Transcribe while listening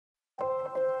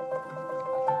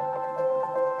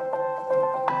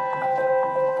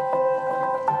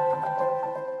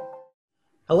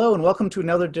Hello and welcome to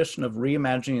another edition of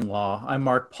Reimagining Law. I'm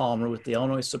Mark Palmer with the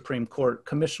Illinois Supreme Court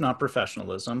Commission on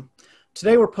Professionalism.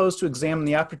 Today we're posed to examine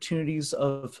the opportunities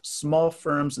of small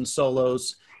firms and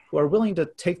solos who are willing to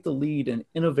take the lead in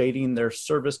innovating their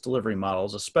service delivery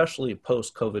models, especially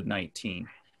post-COVID-19.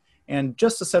 And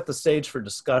just to set the stage for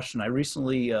discussion, I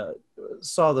recently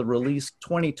saw the released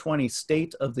 2020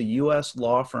 State of the U.S.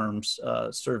 Law Firms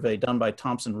survey done by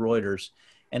Thomson Reuters.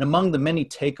 And among the many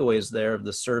takeaways there of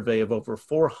the survey of over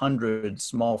 400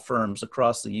 small firms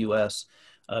across the U.S.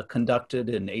 Conducted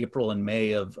in April and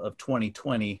May of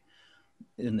 2020,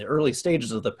 in the early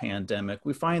stages of the pandemic,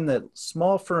 we find that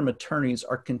small firm attorneys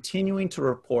are continuing to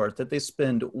report that they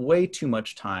spend way too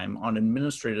much time on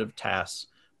administrative tasks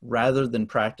rather than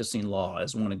practicing law,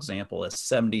 as one example, as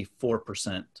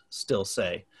 74% still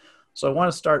say. So I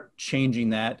want to start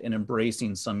changing that and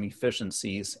embracing some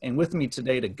efficiencies. And with me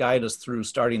today to guide us through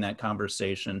starting that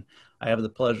conversation, I have the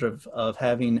pleasure of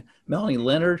having Melanie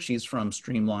Leonard. She's from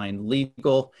Streamlined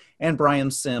Legal, and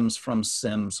Bryan Sims from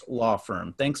Sims Law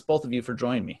Firm. Thanks both of you for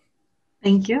joining me.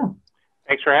 Thank you.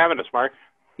 Thanks for having us, Mark.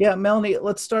 Yeah, Melanie,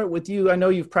 let's start with you. I know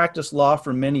you've practiced law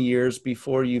for many years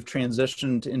before you've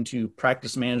transitioned into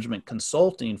practice management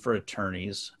consulting for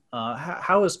attorneys.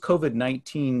 How has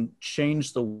COVID-19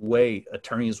 changed the way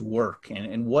attorneys work,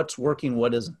 and what's working,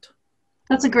 what isn't?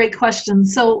 That's a great question.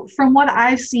 So from what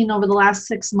I've seen over the last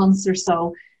 6 months or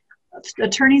so,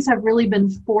 attorneys have really been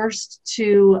forced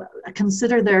to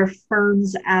consider their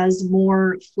firms as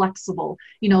more flexible,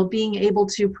 being able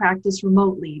to practice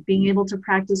remotely, being able to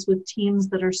practice with teams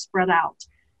that are spread out.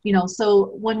 So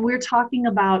when we're talking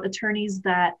about attorneys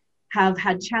that have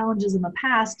had challenges in the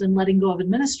past and letting go of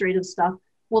administrative stuff,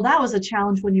 well, that was a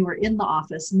challenge when you were in the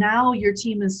office. Now your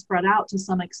team is spread out to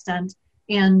some extent.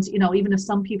 And, even if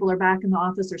some people are back in the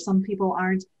office or some people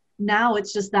aren't, now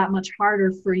it's just that much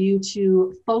harder for you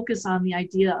to focus on the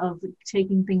idea of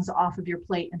taking things off of your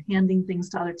plate and handing things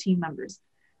to other team members.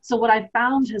 So what I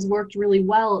found has worked really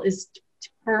well is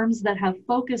firms that have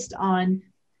focused on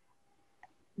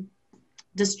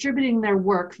distributing their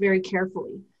work very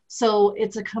carefully. So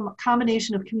it's a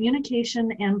combination of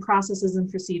communication and processes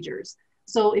and procedures.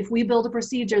 So if we build a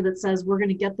procedure that says we're going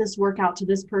to get this work out to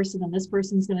this person and this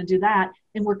person's going to do that,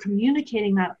 and we're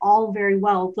communicating that all very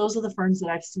well, those are the firms that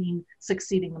I've seen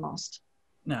succeeding the most.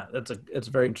 No, it's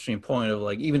a very interesting point of,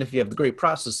 like, even if you have the great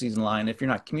processes in line, if you're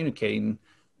not communicating,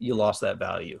 you lost that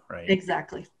value, right?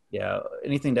 Exactly. Yeah.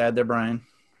 Anything to add there, Bryan?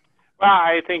 Well,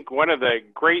 I think one of the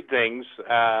great things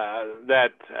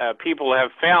that people have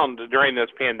found during this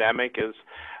pandemic is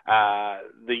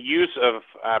the use of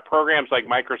programs like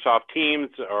Microsoft Teams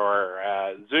or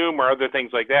Zoom or other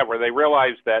things like that, where they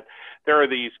realize that there are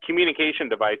these communication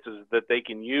devices that they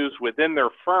can use within their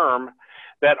firm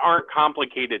that aren't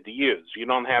complicated to use. You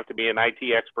don't have to be an IT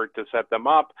expert to set them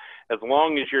up, as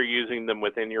long as you're using them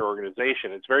within your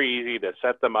organization. It's very easy to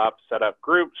set them up, set up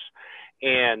groups,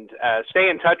 and stay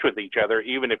in touch with each other,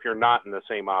 even if you're not in the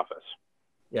same office.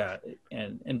 Yeah,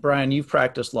 and Bryan, you've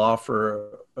practiced law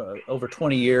for over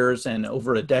 20 years and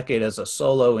over a decade as a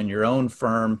solo in your own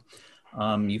firm.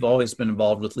 You've always been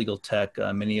involved with legal tech.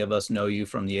 Many of us know you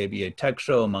from the ABA Tech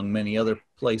Show, among many other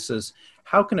places.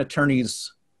 How can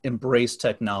attorneys embrace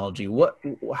technology?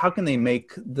 How can they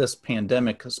make this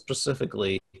pandemic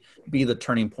specifically be the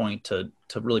turning point to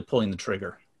really pulling the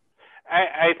trigger?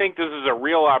 I think this is a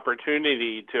real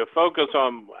opportunity to focus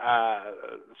on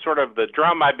sort of the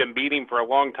drum I've been beating for a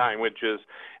long time, which is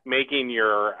making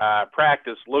your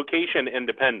practice location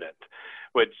independent,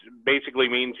 which basically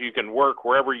means you can work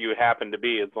wherever you happen to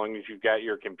be as long as you've got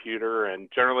your computer and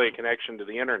generally a connection to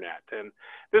the internet. And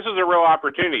this is a real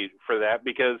opportunity for that,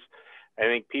 because I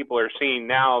think people are seeing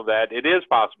now that it is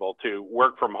possible to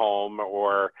work from home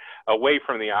or away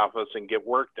from the office and get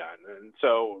work done. And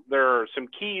so there are some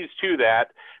keys to that.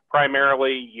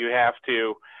 Primarily, you have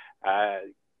to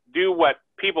do what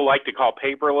people like to call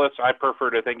paperless. I prefer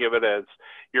to think of it as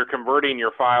you're converting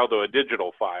your file to a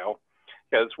digital file,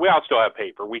 because we all still have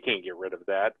paper. We can't get rid of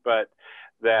that. But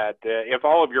that if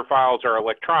all of your files are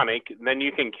electronic, then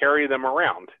you can carry them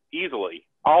around easily,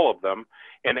 all of them,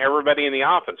 and everybody in the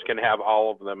office can have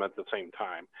all of them at the same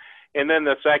time. And then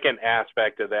the second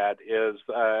aspect of that is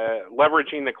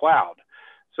leveraging the cloud,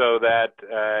 so that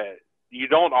you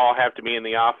don't all have to be in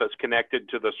the office connected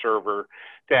to the server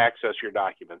to access your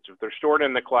documents. If they're stored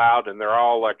in the cloud and they're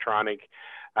all electronic,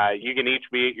 you can each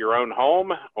be at your own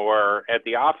home or at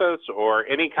the office or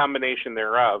any combination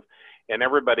thereof, and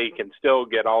everybody can still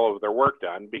get all of their work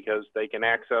done because they can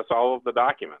access all of the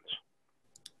documents.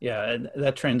 Yeah, and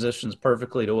that transitions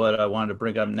perfectly to what I wanted to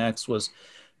bring up next was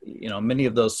many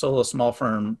of those solo small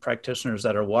firm practitioners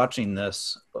that are watching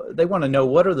this, they want to know,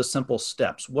 what are the simple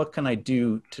steps? What can I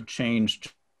do to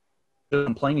change?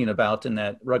 Complaining about in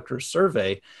that Rutgers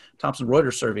survey, Thomson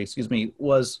Reuters survey,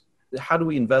 was how do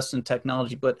we invest in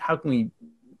technology, but how can we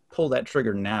pull that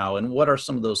trigger now? And what are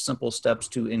some of those simple steps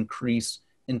to increase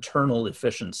internal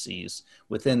efficiencies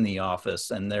within the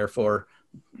office? And therefore,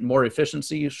 more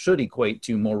efficiency should equate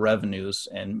to more revenues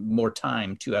and more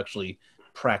time to actually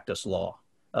practice law.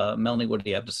 Melanie, what do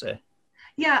you have to say?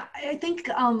 Yeah, I think,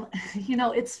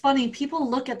 it's funny. People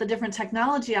look at the different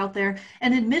technology out there,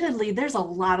 and admittedly, there's a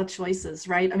lot of choices,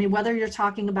 right? I mean, whether you're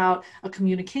talking about a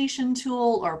communication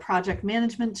tool or a project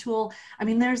management tool, I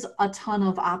mean, there's a ton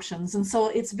of options. And so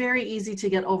it's very easy to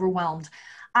get overwhelmed.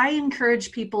 I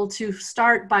encourage people to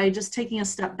start by just taking a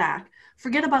step back.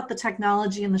 Forget about the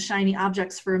technology and the shiny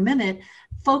objects for a minute.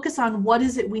 Focus on what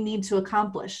is it we need to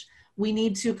accomplish. We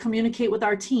need to communicate with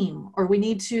our team, or we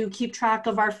need to keep track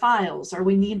of our files, or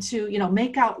we need to,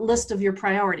 make out list of your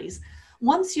priorities.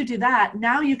 Once you do that,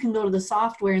 now you can go to the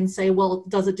software and say, well,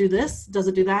 does it do this? Does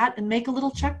it do that? And make a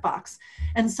little checkbox.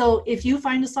 And so if you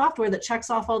find a software that checks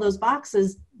off all those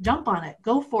boxes, jump on it,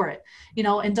 go for it,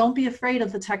 and don't be afraid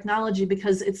of the technology,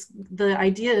 because the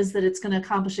idea is that it's going to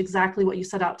accomplish exactly what you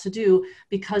set out to do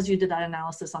because you did that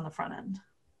analysis on the front end.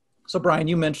 So Bryan,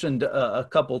 you mentioned a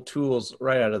couple tools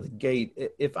right out of the gate.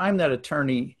 If I'm that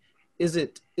attorney, is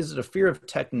it a fear of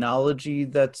technology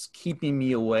that's keeping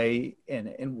me away?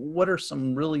 And what are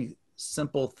some really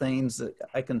simple things that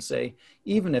I can say,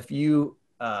 even if you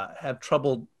have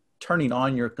trouble turning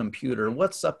on your computer,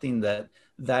 what's something that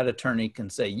attorney can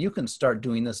say, you can start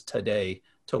doing this today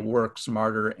to work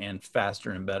smarter and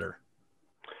faster and better?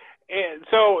 And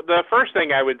so the first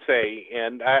thing I would say,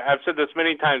 and I've said this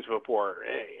many times before,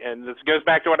 and this goes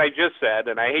back to what I just said,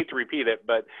 and I hate to repeat it,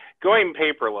 but going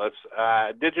paperless,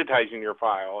 digitizing your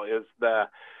file is the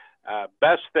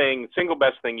single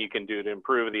best thing you can do to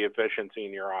improve the efficiency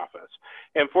in your office.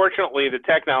 And fortunately, the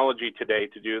technology today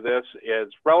to do this is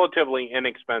relatively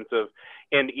inexpensive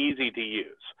and easy to use.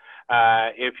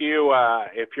 If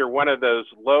you're one of those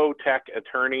low-tech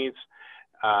attorneys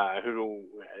who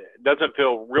doesn't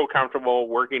feel real comfortable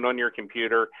working on your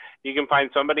computer, you can find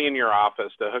somebody in your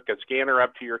office to hook a scanner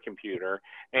up to your computer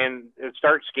and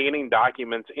start scanning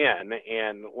documents in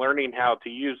and learning how to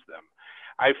use them.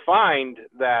 I find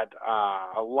that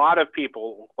a lot of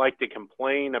people like to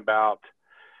complain about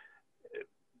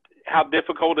how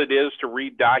difficult it is to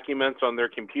read documents on their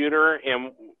computer,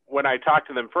 and when I talk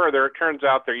to them further, it turns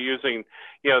out they're using,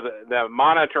 the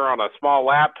monitor on a small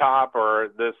laptop, or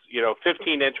this,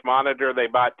 15-inch monitor they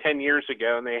bought 10 years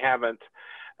ago, and they haven't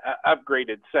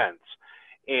upgraded since.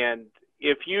 And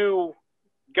if you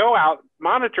go out,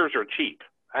 monitors are cheap.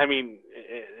 I mean,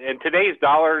 in today's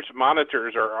dollars,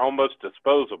 monitors are almost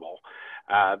disposable.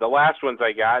 The last ones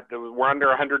I got were under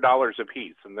 $100 a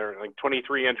piece, and they're like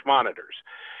 23-inch monitors.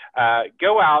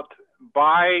 Go out,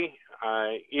 buy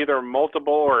either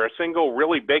multiple or a single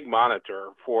really big monitor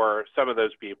for some of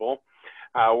those people.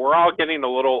 We're all getting a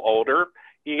little older.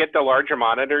 You get the larger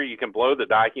monitor, you can blow the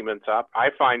documents up. I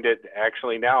find it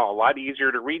actually now a lot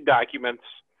easier to read documents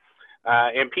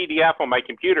in PDF on my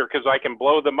computer, because I can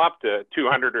blow them up to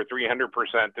 200 or 300%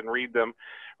 and read them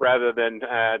rather than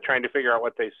trying to figure out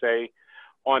what they say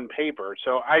on paper.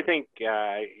 So I think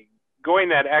going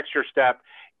that extra step,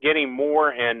 getting more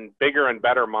and bigger and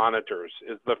better monitors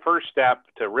is the first step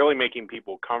to really making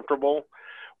people comfortable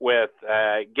with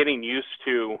getting used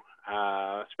to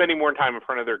spending more time in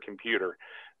front of their computer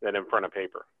than in front of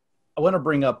paper. I want to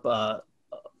bring up a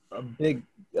big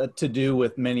to-do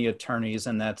with many attorneys,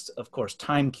 and that's, of course,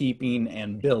 timekeeping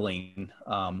and billing.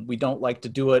 We don't like to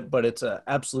do it, but it's an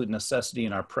absolute necessity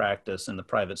in our practice in the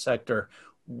private sector,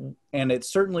 and it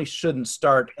certainly shouldn't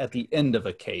start at the end of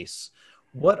a case.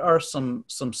 What are some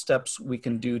steps we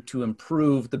can do to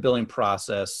improve the billing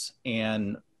process,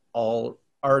 and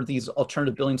are these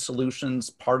alternative billing solutions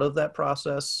part of that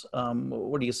process?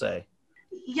 What do you say?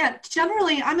 Yeah,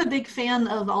 generally, I'm a big fan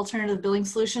of alternative billing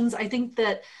solutions. I think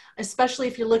that especially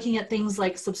if you're looking at things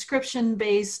like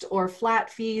subscription-based or flat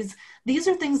fees, these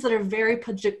are things that are very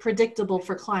predictable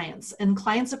for clients, and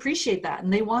clients appreciate that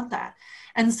and they want that.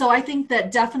 And so I think that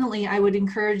definitely I would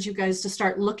encourage you guys to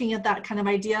start looking at that kind of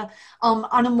idea.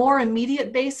 On a more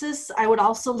immediate basis, I would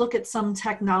also look at some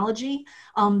technology.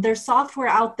 There's software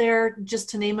out there, just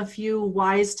to name a few,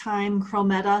 WiseTime,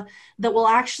 Chrometa, that will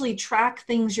actually track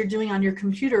things you're doing on your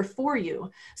computer for you.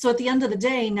 So at the end of the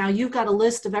day, now you've got a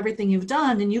list of everything you've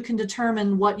done, and you can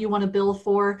determine what you want to bill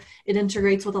for. It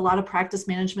integrates with a lot of practice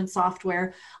management software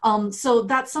software. So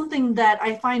that's something that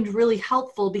I find really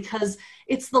helpful because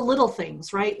it's the little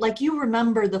things, right? Like you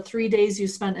remember the 3 days you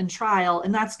spent in trial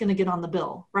and that's going to get on the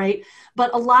bill, right?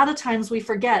 But a lot of times we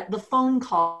forget the phone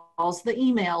calls, the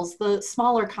emails, the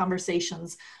smaller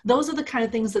conversations. Those are the kind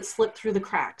of things that slip through the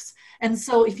cracks. And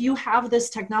so if you have this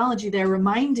technology there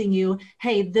reminding you,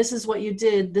 hey, this is what you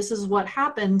did, this is what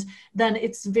happened, then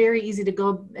it's very easy to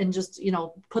go and just,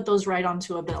 put those right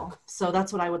onto a bill. So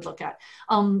that's what I would look at.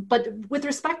 But with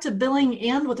respect to billing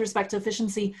and with respect to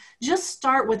efficiency, just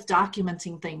start with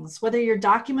documenting things. Whether you're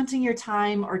documenting your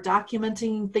time or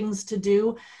documenting things to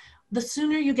do, the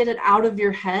sooner you get it out of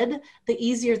your head, the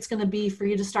easier it's going to be for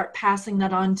you to start passing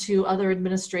that on to other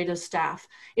administrative staff.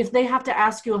 If they have to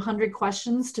ask you 100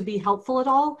 questions to be helpful at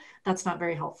all, that's not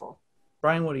very helpful.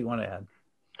 Bryan, what do you want to add?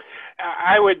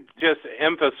 I would just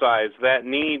emphasize that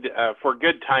need for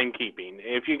good timekeeping.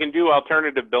 If you can do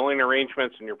alternative billing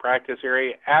arrangements in your practice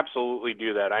area, absolutely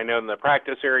do that. I know in the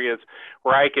practice areas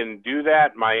where I can do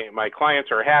that, my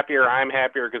clients are happier, I'm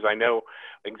happier because I know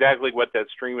exactly what that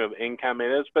stream of income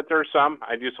is. But there's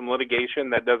I do some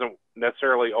litigation that doesn't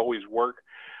necessarily always work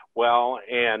well.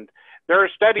 And there are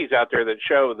studies out there that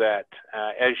show that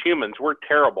as humans, we're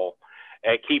terrible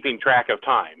at keeping track of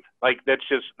time. Like that's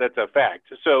a fact.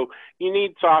 So you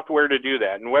need software to do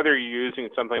that. And whether you're using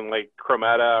something like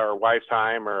Chrometa or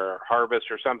WiseTime or Harvest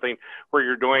or something where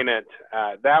you're doing it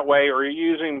that way, or you're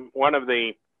using one of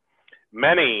the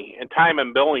many time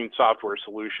and billing software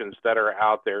solutions that are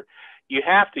out there, you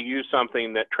have to use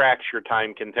something that tracks your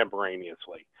time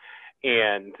contemporaneously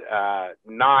and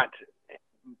not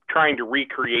trying to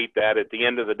recreate that at the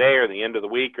end of the day or the end of the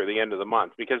week or the end of the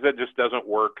month, because that just doesn't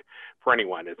work for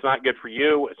anyone. It's not good for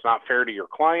you. It's not fair to your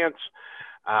clients.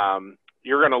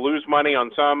 You're going to lose money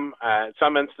on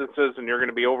some instances, and you're going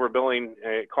to be overbilling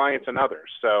clients and others.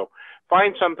 So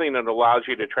find something that allows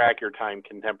you to track your time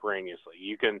contemporaneously.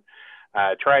 You can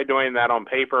try doing that on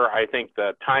paper. I think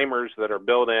the timers that are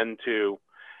built into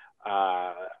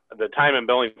the time and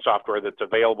billing software that's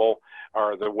available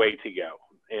are the way to go.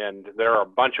 And there are a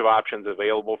bunch of options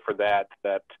available for that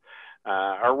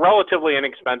are relatively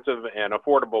inexpensive and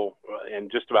affordable in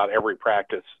just about every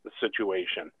practice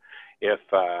situation, if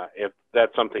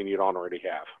that's something you don't already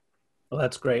have. Well,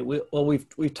 that's great.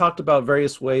 We've talked about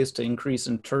various ways to increase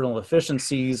internal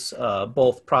efficiencies,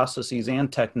 both processes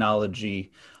and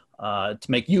technology, to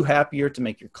make you happier, to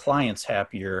make your clients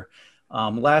happier.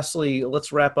 Lastly,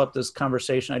 let's wrap up this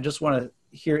conversation. I just want to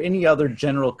hear any other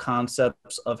general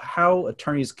concepts of how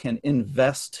attorneys can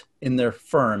invest in their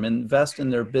firm, invest in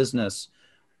their business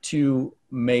to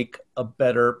make a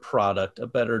better product, a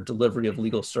better delivery of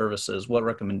legal services. What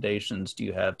recommendations do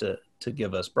you have to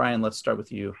give us? Bryan, let's start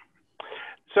with you.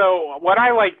 So what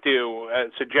I like to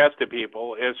suggest to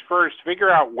people is first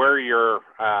figure out where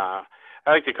I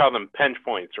like to call them pinch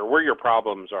points, or where your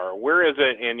problems are. Where is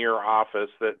it in your office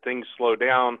that things slow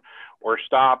down or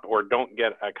stop or don't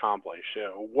get accomplished?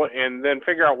 And then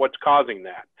figure out what's causing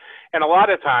that. And a lot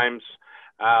of times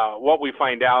what we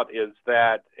find out is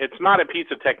that it's not a piece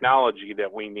of technology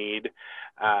that we need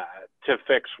to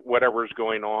fix whatever's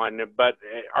going on, but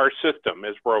our system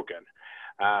is broken.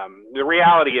 The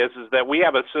reality is that we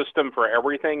have a system for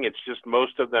everything. It's just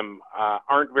most of them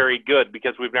aren't very good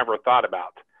because we've never thought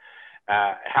about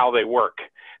how they work.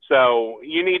 So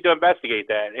you need to investigate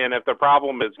that. And if the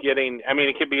problem is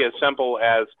it could be as simple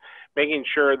as making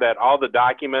sure that all the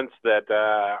documents that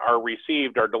are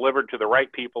received are delivered to the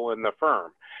right people in the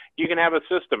firm. You can have a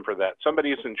system for that.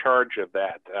 Somebody's in charge of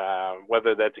that,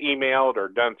 whether that's emailed or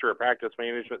done through a practice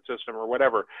management system or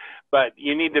whatever. But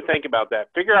you need to think about that.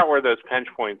 Figure out where those pinch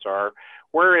points are.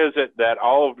 Where is it that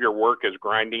all of your work is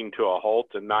grinding to a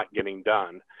halt and not getting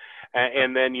done?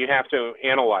 And then you have to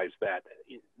analyze that.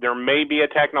 There may be a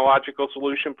technological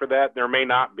solution for that. There may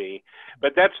not be.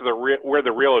 But that's where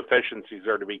the real efficiencies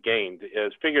are to be gained,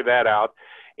 is figure that out.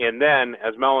 And then,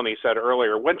 as Melanie said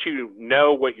earlier, once you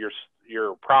know what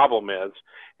your problem is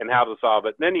and how to solve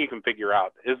it, then you can figure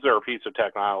out, is there a piece of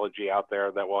technology out there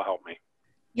that will help me?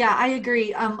 Yeah, I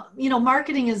agree.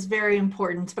 Marketing is very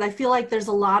important, but I feel like there's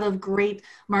a lot of great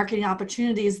marketing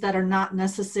opportunities that are not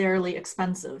necessarily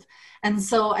expensive. And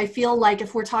so I feel like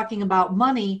if we're talking about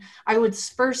money, I would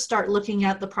first start looking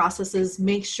at the processes,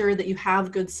 make sure that you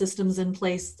have good systems in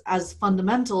place as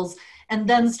fundamentals, and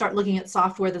then start looking at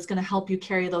software that's going to help you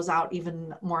carry those out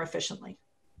even more efficiently.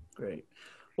 Great.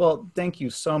 Well, thank you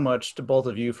so much to both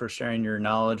of you for sharing your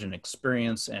knowledge and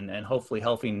experience, and hopefully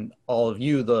helping all of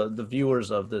you, the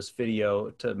viewers of this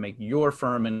video, to make your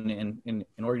firm and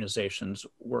organizations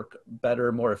work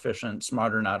better, more efficient,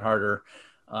 smarter, not harder.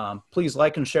 Please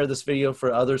like and share this video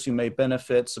for others who may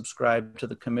benefit. Subscribe to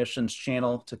the Commission's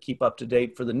channel to keep up to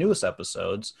date for the newest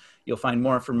episodes. You'll find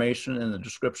more information in the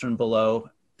description below.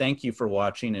 Thank you for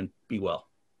watching and be well.